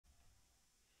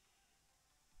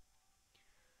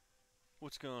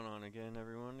What's going on again,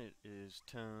 everyone? It is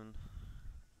Tone.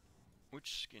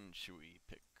 Which skin should we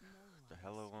pick? The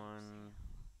Hela one?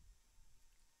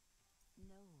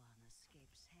 No one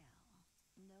escapes hell.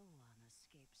 No one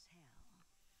escapes hell.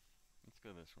 Let's go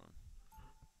this one.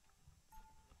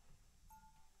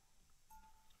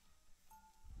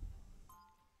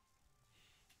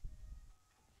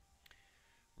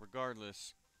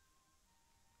 Regardless,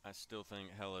 I still think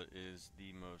Hela is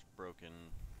the most broken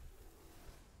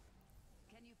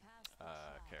Can you pass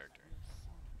character.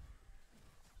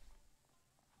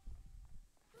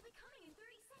 We'll be coming in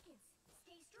 30 seconds.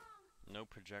 Stay strong. No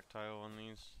projectile on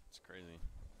these. It's crazy.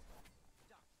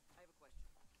 Doc, I have a question.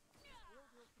 Squirrel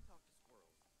girls can talk to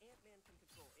squirrels. Ant-Man can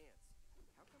control ants.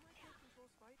 How come I can't control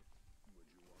spiders?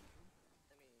 Would you want to?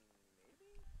 I mean,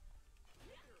 maybe?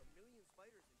 There are a million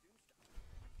spiders in Doomstar.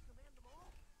 I can command them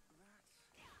all. That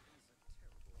is a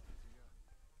terrible idea.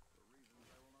 For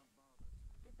reasons I will not bother.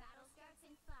 The battle starts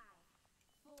in 5,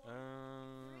 4,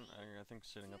 I think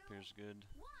sitting up here is good.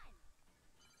 1.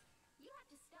 You have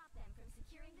to stop them from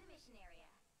securing the mission area.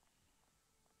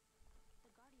 The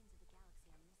Guardians of the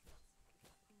Galaxy are missiles.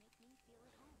 They make me feel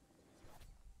at home.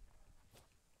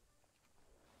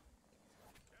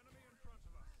 Enemy in front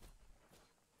of us.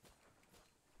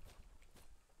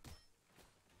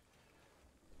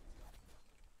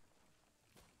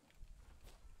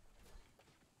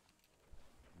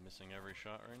 Missing every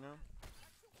shot right now.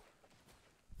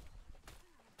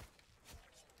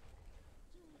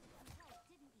 You needed some help,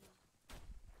 didn't you?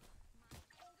 My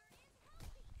anger is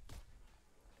healthy.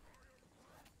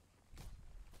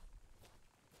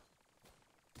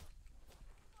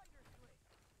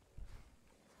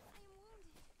 I am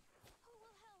wounded. Who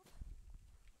will help?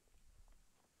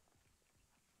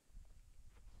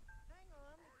 Hang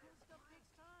on, the cool stuff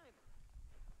takes time.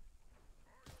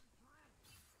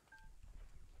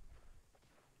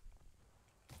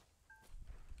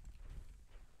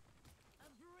 A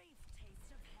brief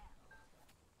taste of hell.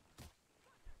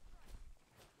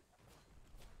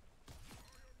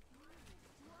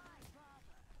 Why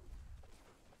bother?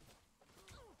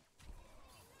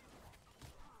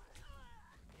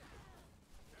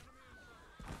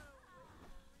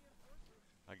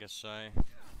 I guess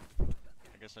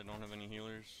I don't have any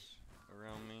healers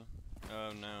around me.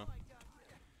 Oh no.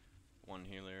 One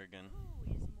healer again.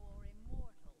 Who is more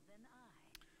immortal than I?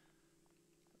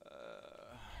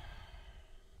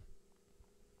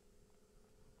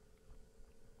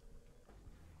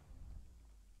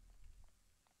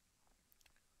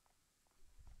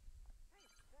 Hey,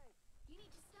 thanks. You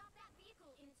need to stop that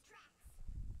vehicle in its tracks.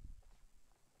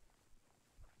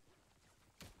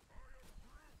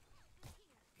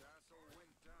 Castle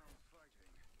went down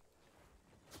fighting.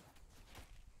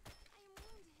 I am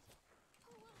wounded.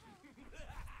 Who will help?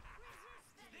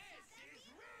 This is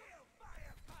real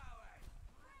firepower!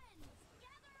 Friends,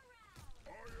 gather around. I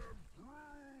am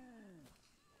through!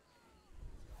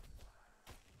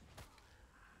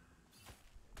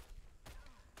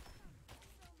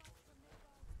 So much for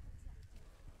Mirror's protector.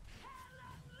 Hell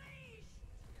unleashed!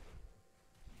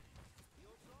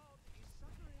 Your dog is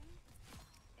suffering.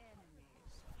 Enemies.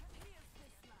 Pierce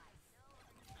this life.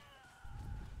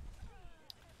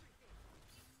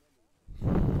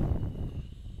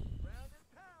 Round and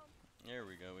pound. There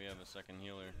we go. We have a second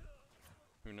healer.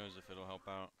 Who knows if it'll help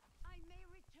out. I may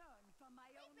return from my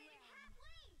They've own made it realm.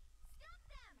 halfway. Stop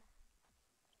them.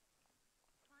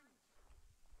 Fine.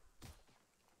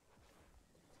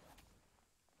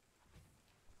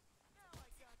 Now I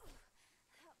got you.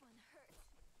 That one hurt.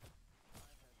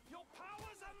 Your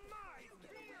powers are mine!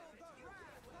 Feel the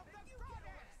wrath of the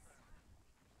goddess!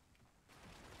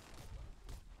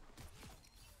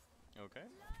 Okay.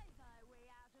 Live thy way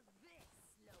out of this,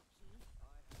 Loki.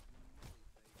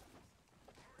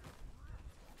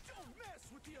 Don't mess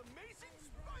with the amazing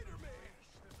Spider-Man!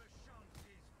 To the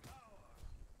Shanti's power.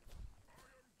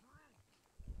 I am through.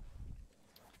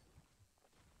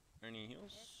 Any Still a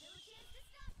heals? chance to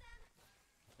stop them.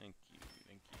 Thank you.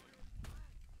 Thank you.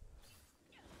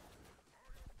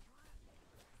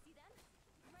 See them?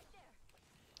 Right there.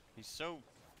 He's so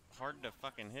hard to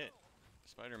fucking hit.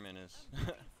 Spider-Man is. Brief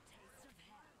taste of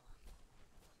hell.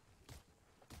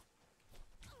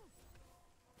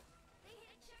 They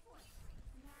hit a checkpoint.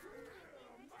 Now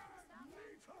might be a good time to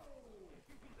stop them.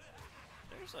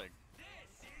 There's like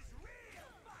This is real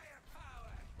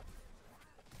firepower!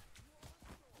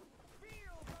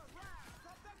 Feel the wrath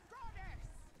of the goddess!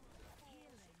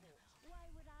 Healing. Why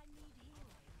would I need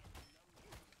healing?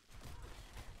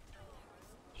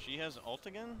 she has ult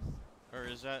again? Or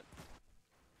is that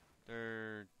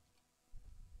their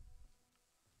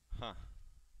Huh.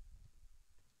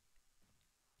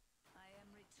 I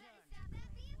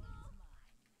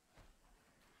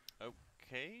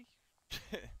okay?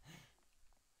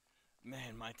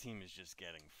 Man, my team is just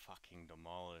getting fucking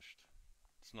demolished.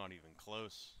 It's not even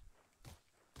close.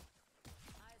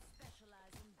 I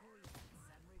specialize in grievance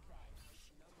and revenge.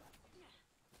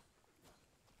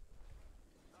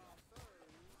 Our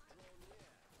foes draw near.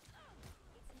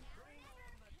 It's now or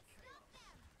never. Stop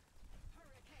them.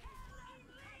 Hurricane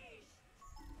unleashed!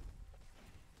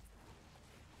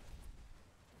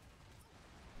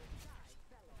 The tide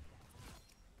fell on them.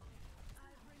 I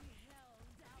bring hell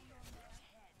down on their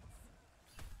heads.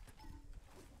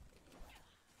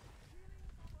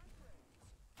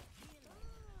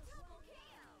 Double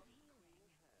kill.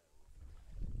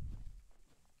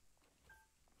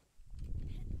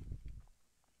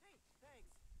 Hey,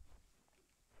 thanks.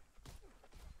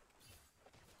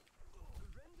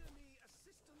 Render me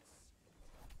assistance.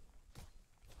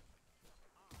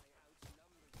 I outnumber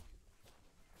you.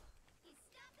 You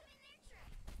stopped them in their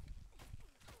tracks.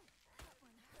 That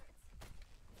one hurts.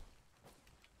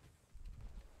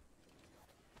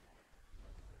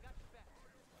 Got your back.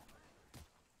 Over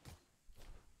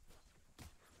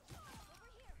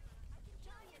here. I can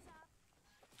tell you. Time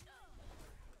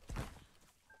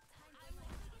for my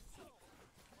biggest hit.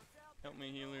 Watch out. Help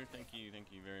me, healer. Thank you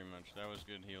very much. That was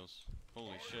good heals.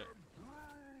 Holy shit.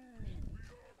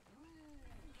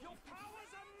 Your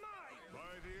powers are mine.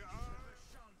 By the eye.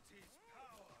 Shanti's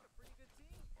power. Pretty good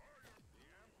team. The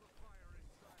amplifier is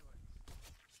silenced.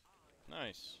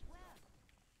 Nice. Well,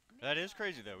 That is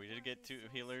crazy though. We did get 2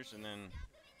 healers and then Stop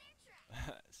them in their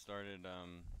tracks. started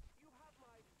You have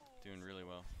my full doing really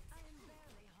well. I am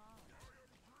barely harmed.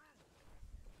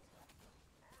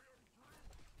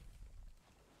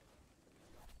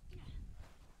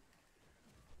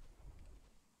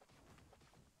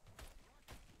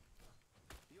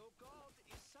 Your god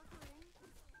is suffering.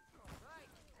 Right,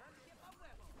 time to get my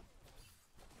weapon.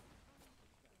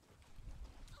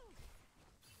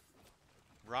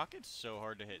 Rocket's so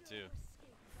hard to hit too. Nice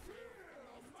deep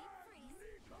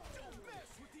freeze. Don't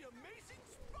mess with the amazing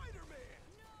Spider-Man.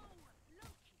 No!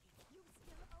 Loki, you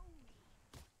still owe me.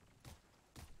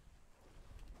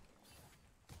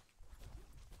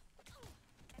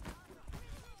 An art of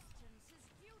resistance is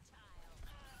futile.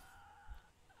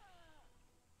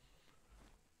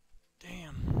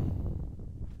 Damn.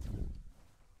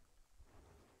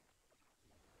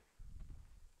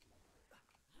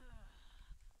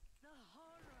 The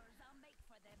horrors I'll make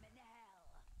for them in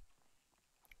hell.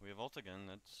 We have ult again.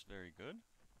 That's very good.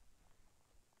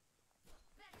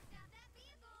 Better stop that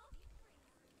vehicle.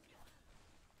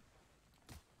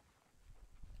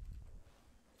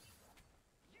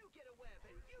 You get a web,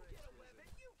 and you get a web,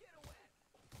 and you get a web.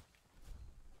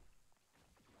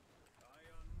 I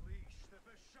unleash the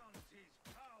Vishanti's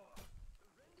power.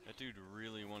 That dude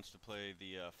really wants to play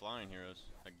the flying heroes.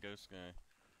 That ghost guy.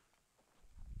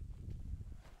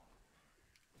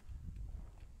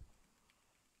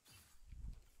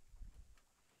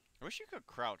 I wish you could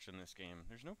crouch in this game.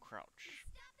 There's no crouch.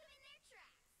 Stop them in their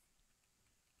tracks.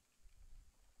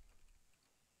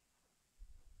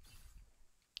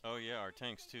 Oh yeah, our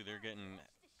tanks too. They're getting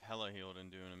hella healed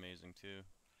and doing amazing too.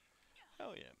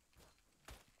 Hell yeah.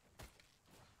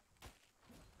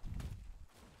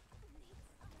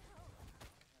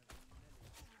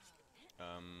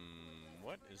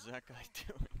 What is that guy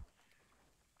doing?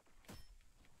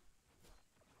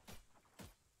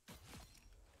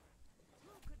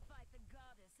 Who could fight the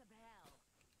goddess of hell?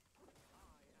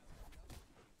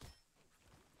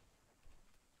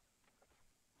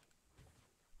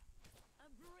 A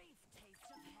brief taste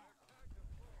of hell.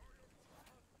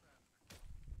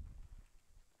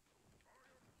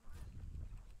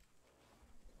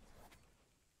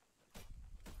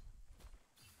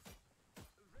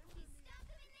 You stop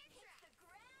them in their tracks. The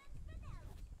grand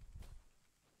finale.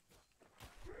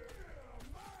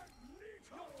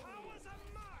 Your powers are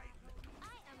mine.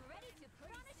 I am ready to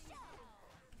put on a show.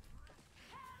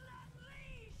 Hell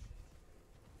unleashed!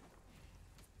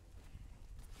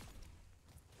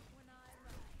 When I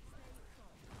rise, they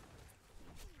fall.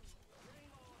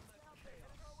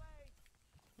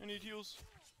 I need heals.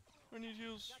 I need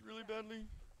heals really badly.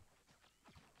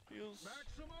 Heals.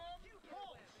 Maximum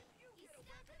pulse. You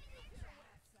stop them in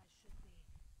their tracks.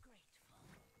 I should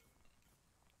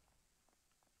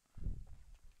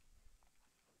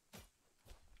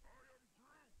be grateful.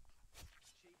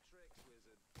 Cheap tricks,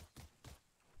 wizard.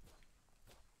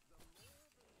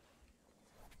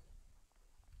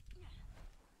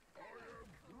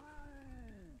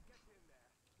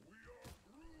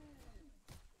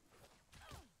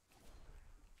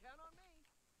 Count on me.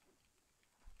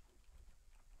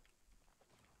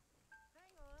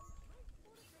 Hang on.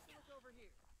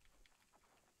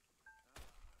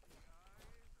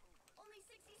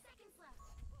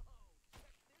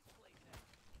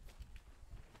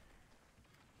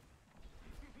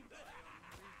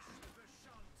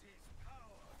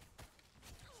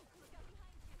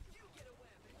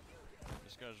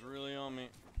 guy's really on me.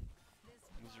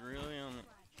 He's really on me.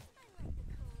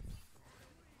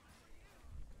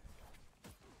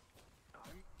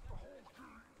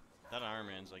 That Iron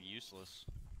Man's like useless.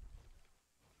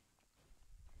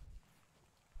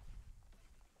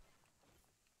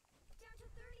 Down to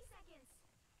 30 seconds.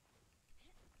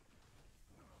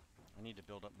 I need to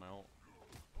build up my ult.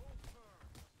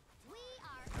 We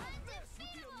are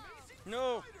undefeatable.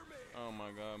 No! Oh my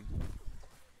god.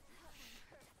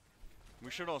 We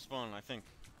should all spawn, I think.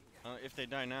 If they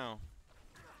die now,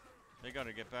 they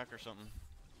gotta get back or something.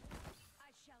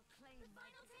 I shall claim my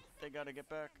They gotta get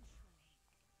back.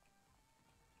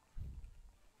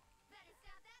 Better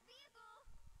stop that vehicle.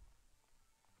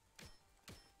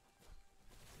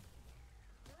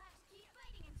 We'll have to keep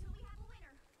fighting until we have a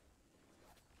winner.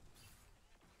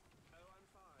 Oh, I'm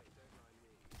fine. Don't mind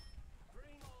me.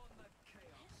 Bring on the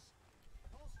chaos.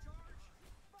 Pulse charge.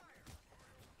 Fire.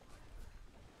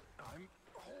 I'm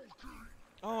hulking.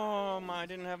 Oh my, I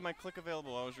didn't have my click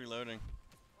available. I was reloading.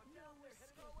 no escape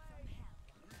from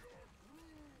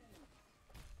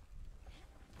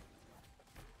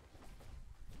hell.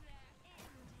 Their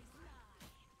end is nigh.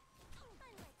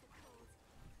 I like the cold.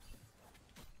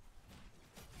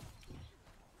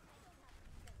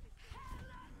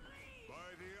 By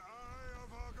the eye of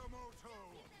Agamotto.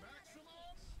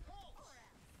 Maximum pulse.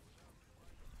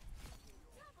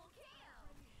 Double kill.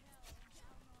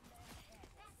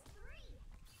 That's 3.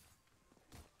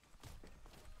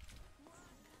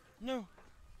 No.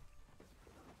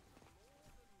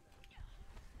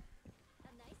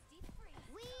 A nice deep freeze.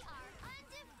 We are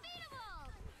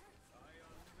undefeatable. I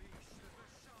unleash the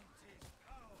Vishanti's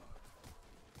power.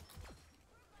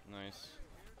 Nice.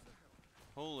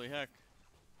 Holy heck.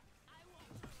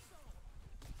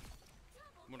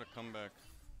 What a comeback.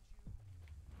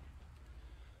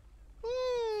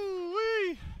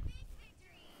 Woo-wee! Big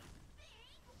victory.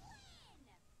 Big win.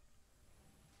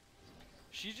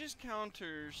 She just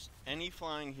counters any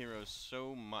flying heroes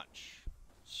so much.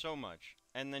 So much.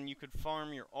 And then you could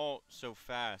farm your ult so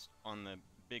fast on the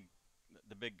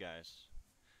big guys.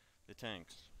 The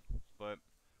tanks. But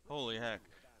holy heck.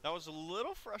 That was a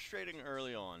little frustrating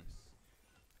early on.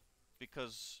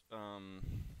 Because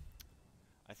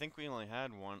I think we only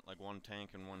had one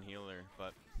tank and one healer,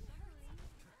 but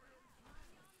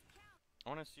I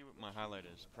want to see what my highlight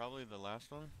is. Probably the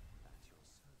last one.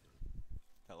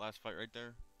 That last fight right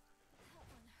there.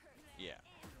 Yeah.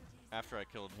 After I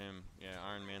killed him, yeah,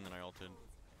 Iron Man, then I ulted.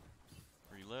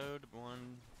 Reload,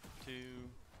 1, 2.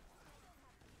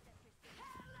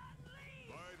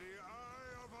 By the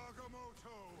eye of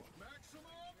Agamotto.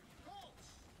 Maximum pulse.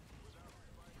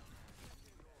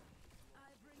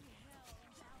 I bring hell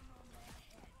down on their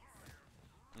heads.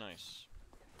 Nice.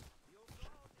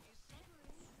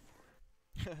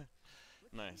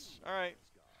 Nice. Alright.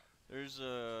 There's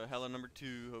Hela number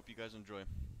 2. Hope you guys enjoy.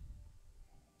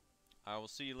 I will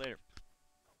see you later.